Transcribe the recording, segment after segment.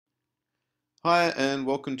Hi and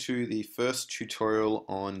welcome to the first tutorial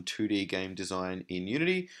on 2D game design in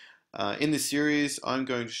Unity. In this series I'm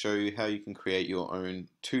going to show you how you can create your own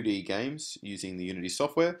 2D games using the Unity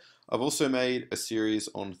software. I've also made a series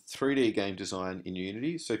on 3D game design in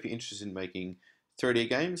Unity, so if you're interested in making 3D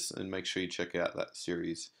games, then make sure you check out that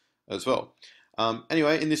series as well.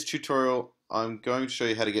 Anyway, in this tutorial I'm going to show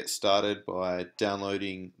you how to get started by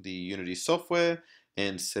downloading the Unity software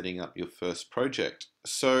and setting up your first project.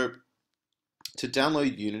 So to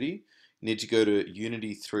download Unity, you need to go to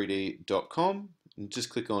unity3d.com and just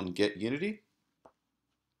click on Get Unity.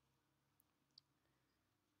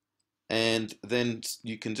 And then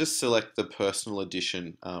you can just select the Personal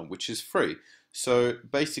Edition, which is free. So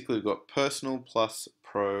basically we've got Personal, Plus,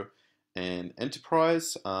 Pro, and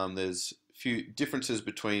Enterprise. There's a few differences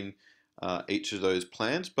between each of those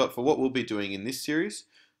plans, but for what we'll be doing in this series,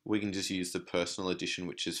 we can just use the Personal Edition,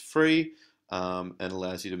 which is free and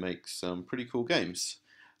allows you to make some pretty cool games.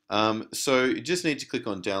 So you just need to click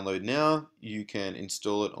on Download Now. You can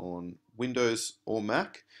install it on Windows or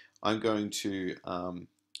Mac. I'm going to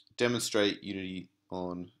demonstrate Unity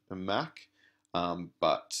on a Mac,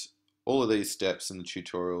 but all of these steps in the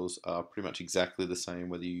tutorials are pretty much exactly the same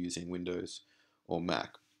whether you're using Windows or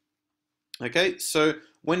Mac. Okay, so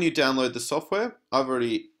when you download the software, I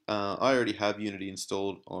already have Unity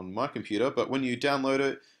installed on my computer, but when you download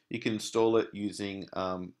it, you can install it using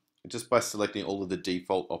just by selecting all of the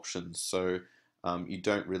default options. So you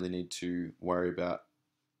don't really need to worry about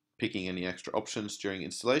picking any extra options during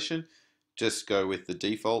installation. Just go with the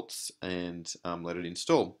defaults and let it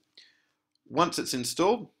install. Once it's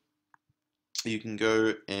installed, you can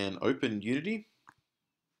go and open Unity.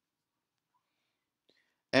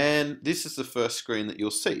 And this is the first screen that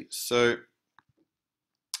you'll see. So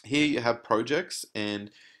here you have projects,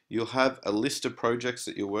 and you'll have a list of projects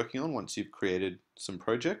that you're working on once you've created some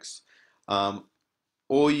projects.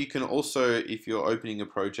 Or you can also, if you're opening a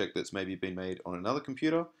project that's maybe been made on another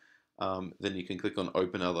computer, then you can click on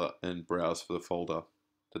Open Other and browse for the folder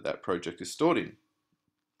that project is stored in.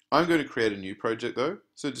 I'm going to create a new project though,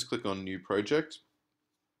 so just click on New Project.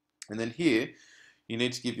 And then here, you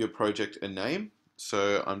need to give your project a name.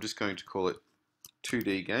 So I'm just going to call it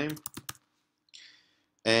 2D Game.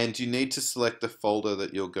 And you need to select the folder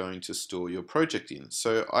that you're going to store your project in.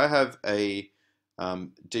 So I have a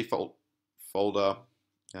default folder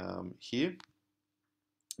here.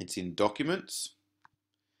 It's in Documents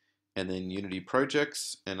and then Unity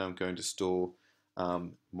Projects, and I'm going to store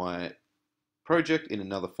my project in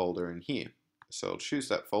another folder in here. So I'll choose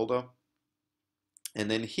that folder.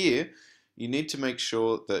 And then here, you need to make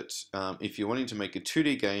sure that if you're wanting to make a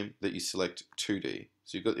 2D game, that you select 2D.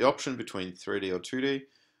 So you've got the option between 3D or 2D.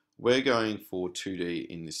 We're going for 2D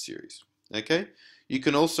in this series. Okay. You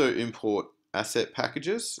can also import asset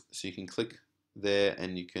packages. So you can click there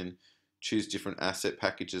and you can choose different asset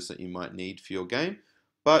packages that you might need for your game.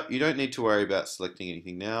 But you don't need to worry about selecting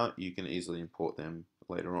anything now. You can easily import them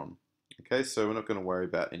later on. Okay, so we're not going to worry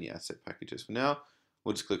about any asset packages for now.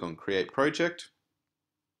 We'll just click on Create Project.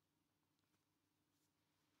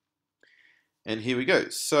 And here we go.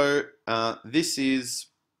 So this is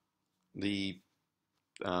the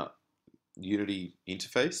Unity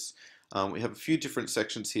interface. We have a few different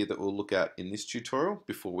sections here that we'll look at in this tutorial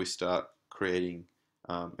before we start creating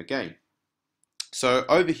a game. So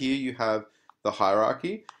over here you have the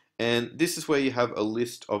hierarchy, and this is where you have a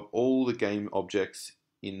list of all the game objects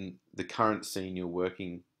in the current scene you're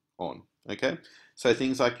working on. Okay, so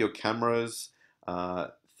things like your cameras,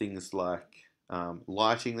 things like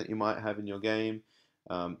lighting that you might have in your game,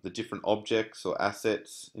 the different objects or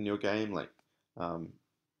assets in your game, like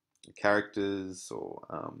characters or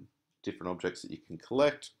different objects that you can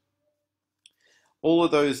collect. All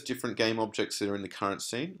of those different game objects that are in the current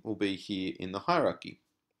scene will be here in the hierarchy.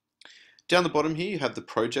 Down the bottom here, you have the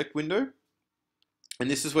project window, and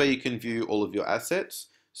this is where you can view all of your assets.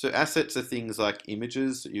 So assets are things like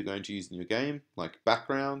images that you're going to use in your game, like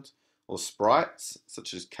background, or sprites,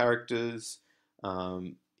 such as characters.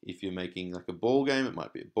 If you're making like a ball game, it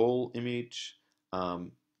might be a ball image.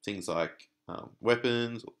 Things like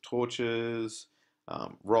weapons, or torches,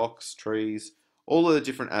 rocks, trees, all of the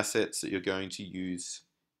different assets that you're going to use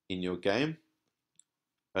in your game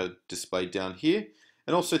are displayed down here.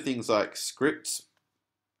 And also things like scripts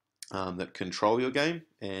that control your game,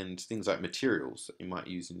 and things like materials that you might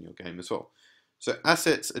use in your game as well. So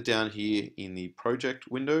assets are down here in the project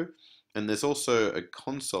window, and there's also a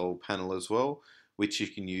console panel as well, which you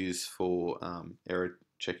can use for error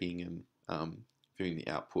checking and viewing the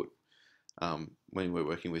output when we're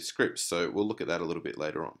working with scripts. So we'll look at that a little bit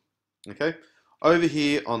later on. Okay. Over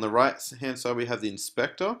here on the right hand side, we have the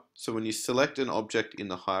inspector. So when you select an object in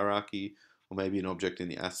the hierarchy, or maybe an object in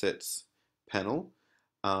the assets panel,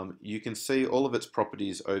 you can see all of its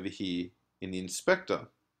properties over here in the inspector.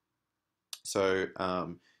 So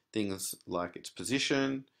things like its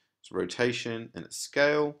position, its rotation, and its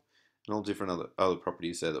scale, and all different other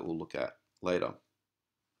properties there that we'll look at later.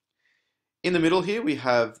 In the middle here, we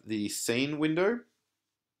have the scene window,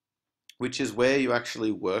 which is where you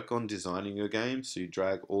actually work on designing your game. So you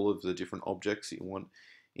drag all of the different objects that you want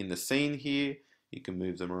in the scene here. You can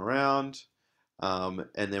move them around. And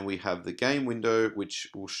then we have the game window, which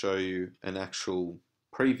will show you an actual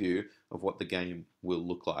preview of what the game will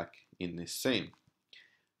look like in this scene.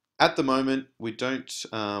 At the moment, we don't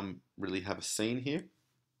really have a scene here.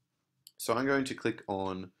 So I'm going to click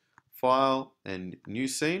on File and New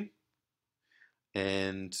Scene.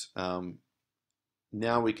 And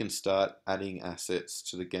now we can start adding assets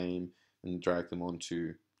to the game and drag them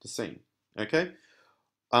onto the scene. Okay.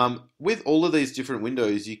 With all of these different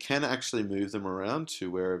windows, you can actually move them around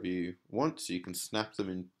to wherever you want. So you can snap them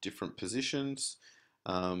in different positions.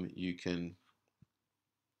 You can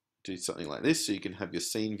do something like this. So you can have your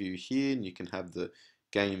scene view here, and you can have the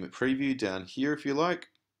game preview down here if you like.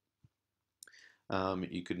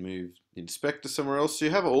 You could move the inspector somewhere else. So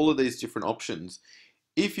you have all of these different options.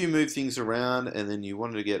 If you move things around and then you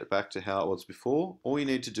wanted to get it back to how it was before, all you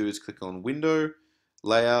need to do is click on Window,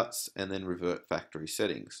 Layouts, and then Revert Factory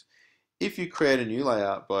Settings. If you create a new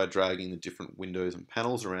layout by dragging the different windows and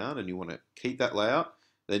panels around and you want to keep that layout,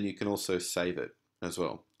 then you can also save it as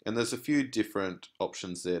well. And there's a few different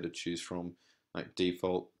options there to choose from, like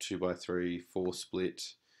default 2x3, 4 split,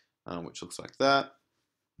 which looks like that.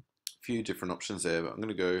 A few different options there, but I'm going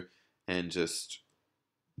to go and just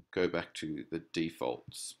go back to the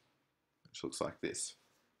defaults, which looks like this.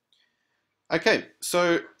 Okay,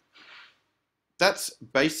 so that's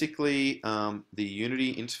basically the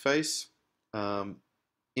Unity interface.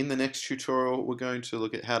 In the next tutorial, we're going to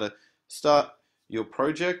look at how to start your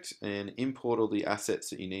project and import all the assets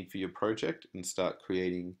that you need for your project and start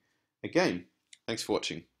creating a game. Thanks for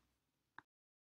watching.